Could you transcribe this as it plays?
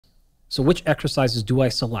So which exercises do I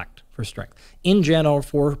select for strength? In general,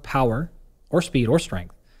 for power or speed or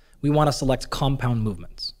strength, we want to select compound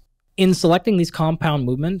movements. In selecting these compound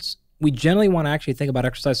movements, we generally want to actually think about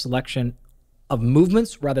exercise selection of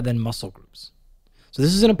movements rather than muscle groups. So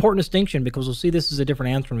this is an important distinction because we'll see this is a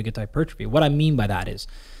different answer when we get to hypertrophy. What I mean by that is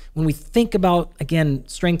when we think about, again,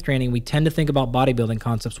 strength training, we tend to think about bodybuilding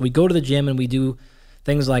concepts. We go to the gym and we do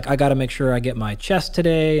things like, I got to make sure I get my chest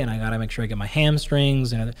today, and I got to make sure I get my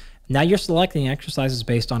hamstrings. And now you're selecting exercises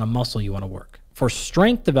based on a muscle you want to work. For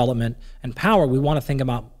strength development and power, we want to think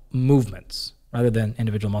about movements rather than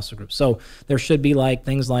individual muscle groups. So there should be like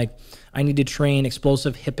things like, I need to train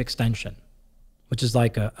explosive hip extension, which is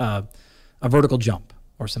like a vertical jump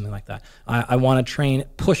or something like that. I want to train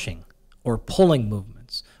pushing or pulling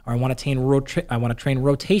movements, or I want to train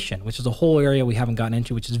rotation, which is a whole area we haven't gotten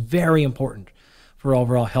into, which is very important for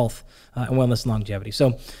overall health and wellness and longevity.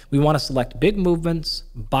 So we want to select big movements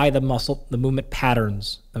by the movement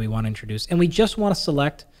patterns that we want to introduce. And we just want to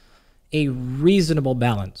select a reasonable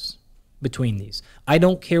balance between these. I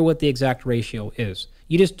don't care what the exact ratio is.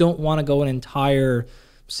 You just don't want to go an entire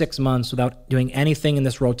 6 months without doing anything in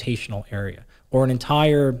this rotational area, or an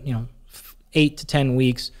entire 8 to 10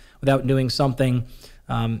 weeks without doing something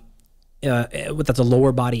that's a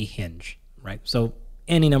lower body hinge, right? So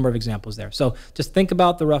any number of examples there. So just think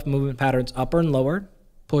about the rough movement patterns, upper and lower,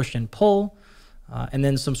 push and pull, and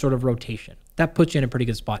then some sort of rotation. That puts you in a pretty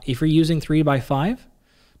good spot. If you're using 3x5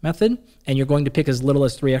 method and you're going to pick as little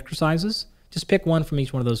as 3 exercises, just pick one from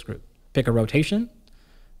each one of those groups. Pick a rotation,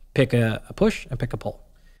 pick a push, and pick a pull.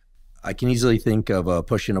 I can easily think of a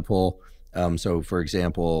push and a pull. So for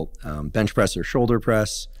example, bench press or shoulder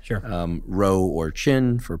press, sure. Row or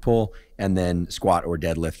chin for pull, and then squat or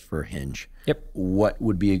deadlift for hinge. Yep. What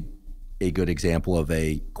would be a good example of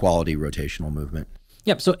a quality rotational movement?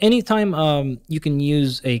 Yep. So anytime you can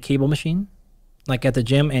use a cable machine, like at the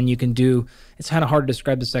gym, and you can do, it's kind of hard to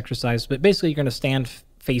describe this exercise, but basically you're going to stand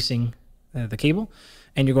facing the cable,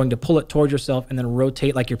 and you're going to pull it towards yourself and then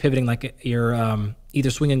rotate like you're pivoting, like you're either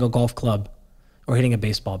swinging a golf club or hitting a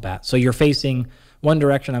baseball bat. So you're facing one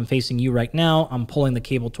direction. I'm facing you right now. I'm pulling the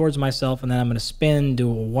cable towards myself, and then I'm going to spin, do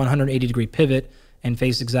a 180-degree pivot, and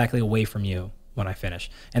face exactly away from you when I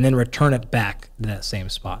finish, and then return it back to that same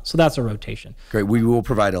spot. So that's a rotation. Great. We will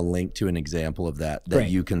provide a link to an example of that Great.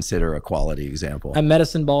 You consider a quality example. A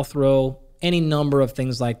medicine ball throw, any number of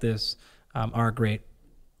things like this are a great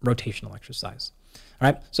rotational exercise.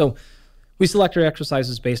 All right. So we select our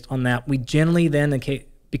exercises based on that. We generally then,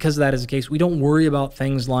 because that is the case, we don't worry about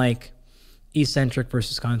things like eccentric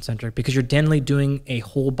versus concentric, because you're generally doing a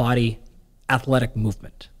whole body athletic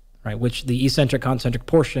movement, right? Which the eccentric concentric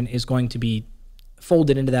portion is going to be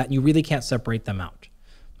folded into that, and you really can't separate them out.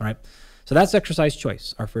 All right. So that's exercise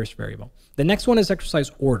choice, our first variable. The next one is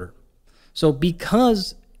exercise order. So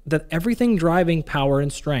because that everything driving power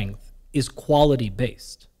and strength is quality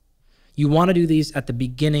based, you want to do these at the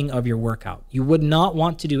beginning of your workout. You would not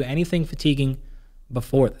want to do anything fatiguing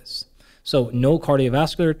before this. So no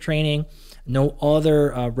cardiovascular training, no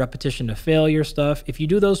other repetition to failure stuff. If you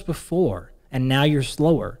do those before and now you're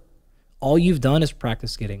slower, all you've done is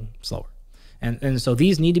practice getting slower. And so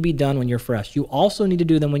these need to be done when you're fresh. You also need to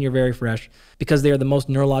do them when you're very fresh because they are the most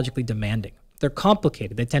neurologically demanding. They're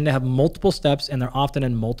complicated. They tend to have multiple steps, and they're often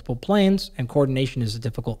in multiple planes, and coordination is a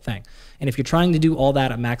difficult thing. And if you're trying to do all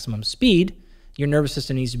that at maximum speed, your nervous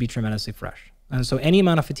system needs to be tremendously fresh. And so any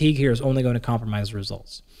amount of fatigue here is only going to compromise the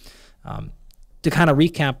results. To kind of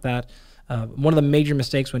recap that, one of the major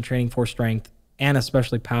mistakes when training for strength, and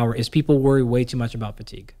especially power, is people worry way too much about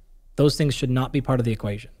fatigue. Those things should not be part of the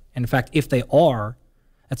equation. And in fact, if they are,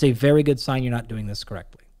 that's a very good sign you're not doing this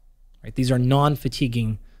correctly. Right? These are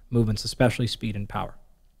non-fatiguing movements, especially speed and power.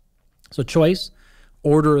 So choice,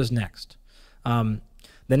 order is next. The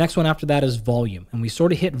next one after that is volume. And we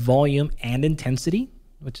sort of hit volume and intensity,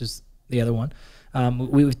 which is the other one.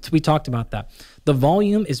 We talked about that. The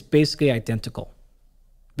volume is basically identical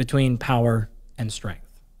between power and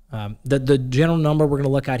strength. The general number we're going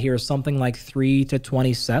to look at here is something like 3 to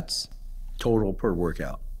 20 sets. Total per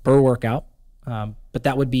workout. Per workout. But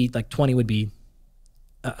that would be like 20 would be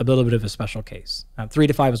a little bit of a special case. 3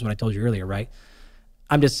 to 5 is what I told you earlier, right?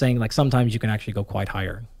 I'm just saying like sometimes you can actually go quite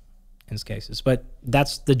higher in these cases, but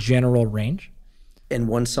that's the general range. And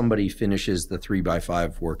once somebody finishes the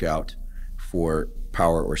 3x5 workout for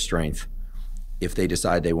power or strength, if they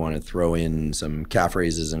decide they want to throw in some calf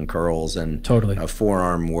raises and curls and totally a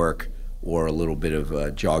forearm work or a little bit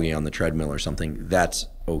of jogging on the treadmill or something, that's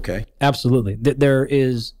okay? Absolutely.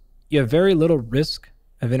 You have very little risk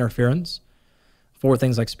of interference for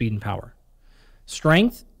things like speed and power.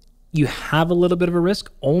 Strength, you have a little bit of a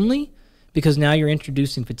risk only because now you're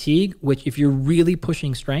introducing fatigue, which if you're really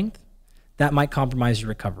pushing strength, that might compromise your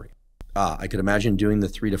recovery. I could imagine doing the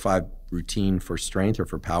 3 to 5 routine for strength or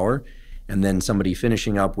for power, and then somebody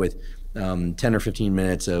finishing up with 10 or 15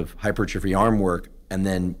 minutes of hypertrophy arm work, and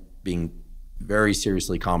then being very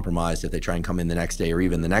seriously compromised if they try and come in the next day or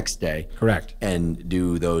even the next day. Correct. And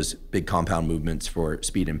do those big compound movements for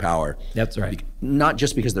speed and power. That's right. Not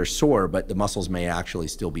just because they're sore, but the muscles may actually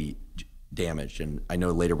still be damaged. And I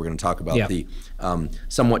know later we're going to talk about the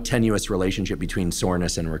somewhat tenuous relationship between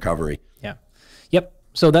soreness and recovery. Yeah. Yep.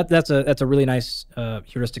 So that's a really nice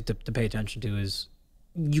heuristic to pay attention to is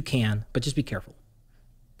you can, but just be careful.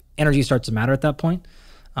 Energy starts to matter at that point.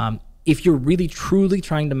 If you're really truly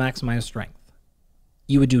trying to maximize strength,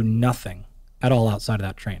 you would do nothing at all outside of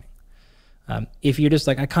that training. If you're just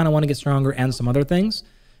like, I kind of want to get stronger and some other things,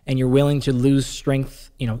 and you're willing to lose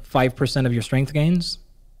strength, 5% of your strength gains,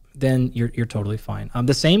 then you're totally fine.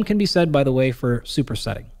 The same can be said, by the way, for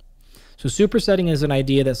supersetting. So supersetting is an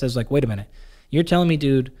idea that says like, wait a minute, you're telling me,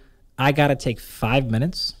 dude, I got to take 5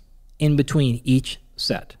 minutes in between each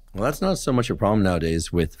set. Well, that's not so much a problem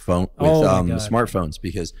nowadays with smartphones,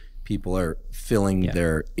 because people are filling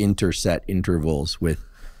their interset intervals with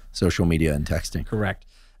social media and texting. Correct.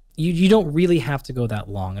 You don't really have to go that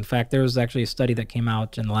long. In fact, there was actually a study that came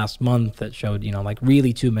out in the last month that showed, like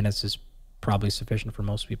really 2 minutes is probably sufficient for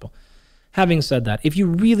most people. Having said that, if you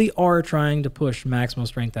really are trying to push maximal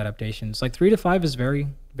strength adaptations, like 3 to 5 is very,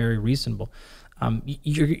 very reasonable.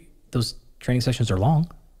 Those training sessions are long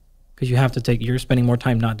because you're spending more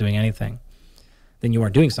time not doing anything than you are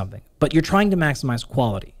doing something, but you're trying to maximize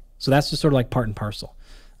quality. So that's just sort of like part and parcel.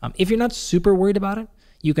 If you're not super worried about it,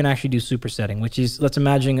 you can actually do supersetting, which is, let's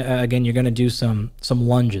imagine, again, you're going to do some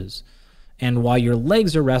lunges. And while your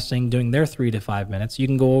legs are resting, doing their 3 to 5 minutes, you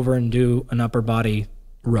can go over and do an upper body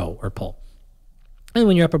row or pull. And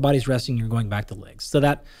when your upper body's resting, you're going back to legs. So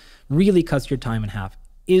that really cuts your time in half.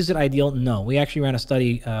 Is it ideal? No. We actually ran a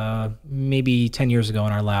study maybe 10 years ago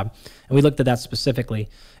in our lab, and we looked at that specifically.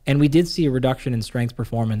 And we did see a reduction in strength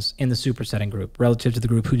performance in the supersetting group relative to the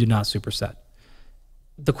group who did not superset.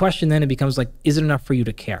 The question then it becomes like, is it enough for you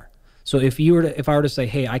to care? So if I were to say,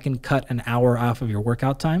 hey, I can cut an hour off of your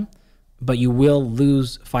workout time, but you will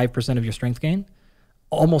lose 5% of your strength gain,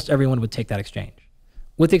 almost everyone would take that exchange,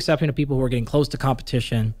 with the exception of people who are getting close to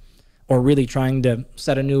competition or really trying to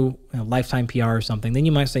set a new lifetime PR or something. Then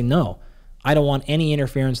you might say, no, I don't want any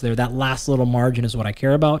interference there. That last little margin is what I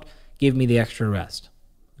care about. Give me the extra rest.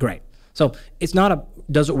 Great. So it's not a,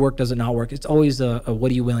 does it work, does it not work? It's always a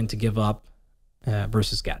what are you willing to give up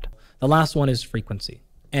versus get. The last one is frequency.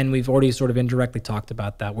 And we've already sort of indirectly talked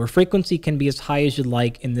about that, where frequency can be as high as you'd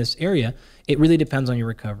like in this area. It really depends on your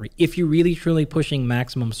recovery. If you're really truly pushing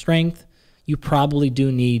maximum strength, you probably do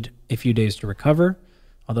need a few days to recover,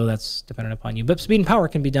 although that's dependent upon you. But speed and power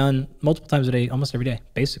can be done multiple times a day, almost every day,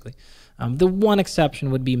 basically. The one exception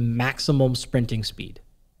would be maximum sprinting speed.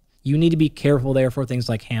 You need to be careful there for things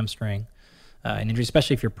like hamstring and injury,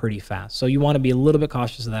 especially if you're pretty fast. So you want to be a little bit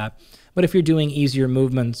cautious of that. But if you're doing easier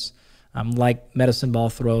movements, like medicine ball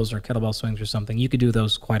throws or kettlebell swings or something, you could do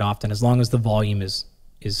those quite often as long as the volume is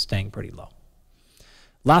staying pretty low.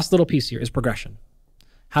 Last little piece here is progression.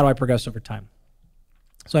 How do I progress over time?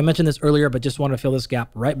 So I mentioned this earlier, but just want to fill this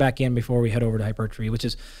gap right back in before we head over to hypertrophy, which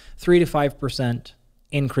is 3 to 5%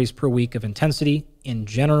 increase per week of intensity in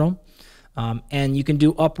general. And you can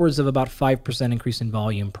do upwards of about 5% increase in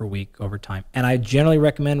volume per week over time. And I generally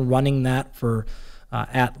recommend running that for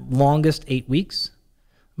at longest 8 weeks.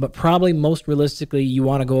 But probably most realistically, you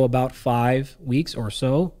want to go about 5 weeks or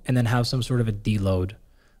so and then have some sort of a deload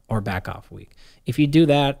or back off week. If you do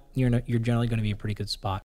that, you're generally going to be in a pretty good spot.